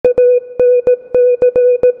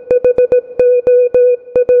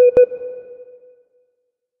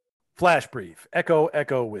Flash Brief, Echo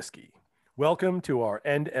Echo Whiskey. Welcome to our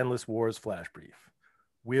End Endless Wars Flash Brief.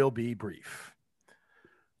 We'll be brief.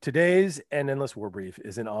 Today's End Endless War Brief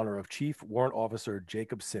is in honor of Chief Warrant Officer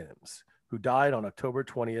Jacob Sims, who died on October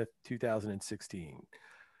 20th, 2016.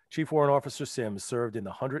 Chief Warrant Officer Sims served in the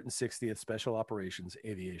 160th Special Operations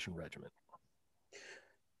Aviation Regiment.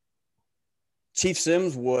 Chief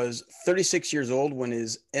Sims was 36 years old when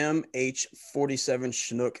his MH-47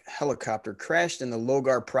 Chinook helicopter crashed in the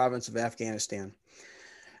Logar province of Afghanistan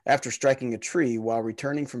after striking a tree while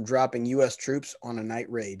returning from dropping U.S. troops on a night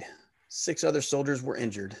raid. 6 other soldiers were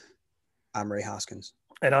injured. I'm Ray Hoskins.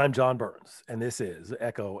 And I'm John Burns, and this is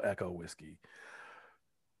Echo Echo Whiskey.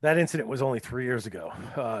 That incident was only 3 years ago.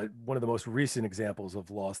 One of the most recent examples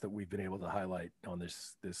of loss that we've been able to highlight on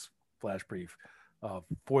this flash brief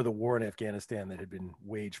for the war in Afghanistan that had been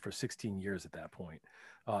waged for 16 years at that point.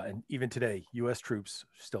 And even today, U.S. troops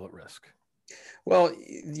still at risk. Well,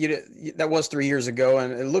 that was 3 years ago,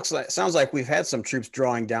 and it sounds like we've had some troops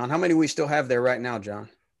drawing down. How many we still have there right now, John?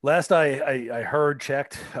 Last I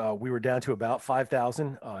checked, we were down to about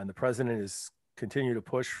 5,000, and the president is continuing to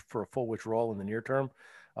push for a full withdrawal in the near term.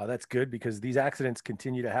 That's good because these accidents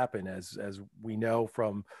continue to happen, as we know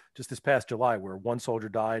from just this past July, where one soldier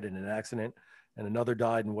died in an accident and another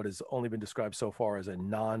died in what has only been described so far as a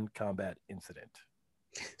non-combat incident.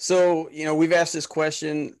 So, we've asked this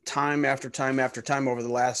question time after time after time over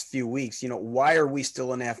the last few weeks. Why are we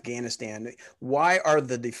still in Afghanistan? Why are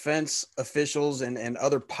the defense officials and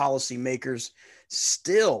other policymakers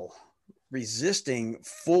still resisting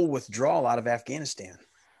full withdrawal out of Afghanistan?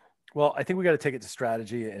 Well, I think we got to take it to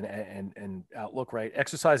strategy and outlook, right?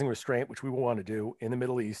 Exercising restraint, which we will want to do in the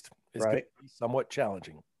Middle East, is going to be somewhat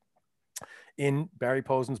challenging. In Barry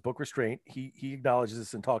Posen's book, Restraint, he acknowledges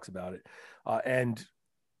this and talks about it. And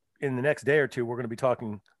in the next day or two, we're going to be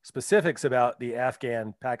talking specifics about the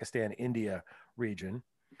Afghan, Pakistan, India region.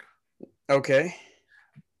 Okay.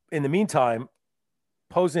 In the meantime,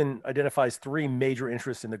 Posen identifies 3 major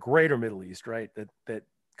interests in the greater Middle East, right? That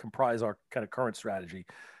comprise our kind of current strategy: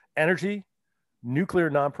 energy,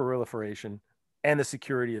 nuclear non-proliferation, and the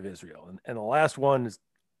security of Israel. And the last one is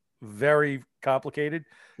very complicated.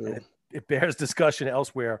 Sure. And it bears discussion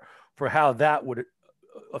elsewhere for how that would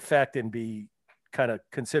affect and be kind of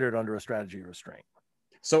considered under a strategy of restraint.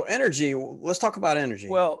 So energy, let's talk about energy.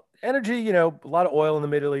 Well, energy, a lot of oil in the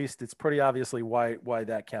Middle East. It's pretty obviously why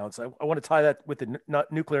that counts. I want to tie that with the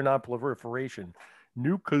nuclear non-proliferation.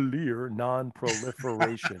 Nuclear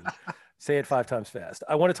non-proliferation. Say it 5 times fast.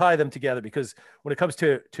 I want to tie them together because when it comes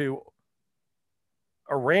to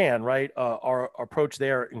Iran, right, our approach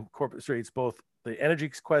there incorporates both the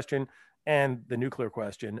energy question and the nuclear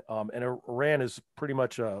question. And Iran is pretty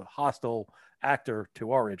much a hostile actor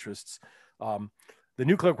to our interests. The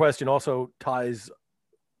nuclear question also ties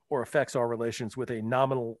or affects our relations with a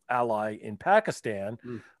nominal ally in Pakistan.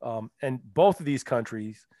 And both of these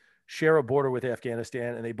countries share a border with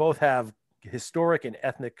Afghanistan, and they both have historic and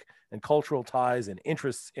ethnic and cultural ties and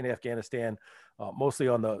interests in Afghanistan, mostly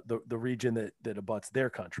on the region that abuts their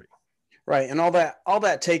country. Right. And all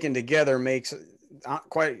that taken together makes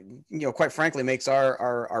quite frankly, makes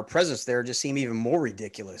our presence there just seem even more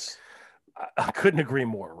ridiculous. I couldn't agree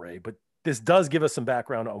more, Ray, but this does give us some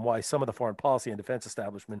background on why some of the foreign policy and defense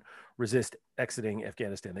establishment resist exiting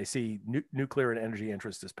Afghanistan. They see nuclear and energy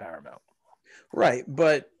interests as paramount. Right.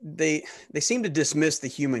 But they seem to dismiss the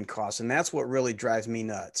human costs, and that's what really drives me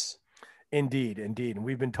nuts. Indeed. And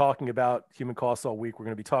we've been talking about human costs all week. We're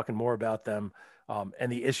going to be talking more about them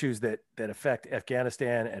and the issues that affect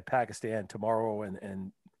Afghanistan and Pakistan tomorrow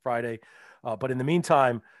and Friday. But in the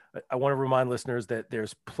meantime, I want to remind listeners that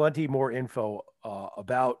there's plenty more info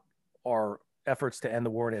about our efforts to end the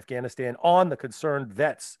war in Afghanistan on the Concerned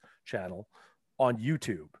Vets channel on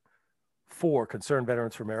YouTube. For Concerned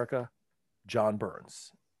Veterans for America, John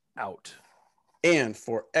Burns, out. And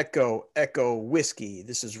for Echo Echo Whiskey,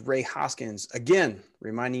 this is Ray Hoskins, again,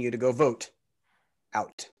 reminding you to go vote,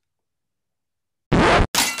 out.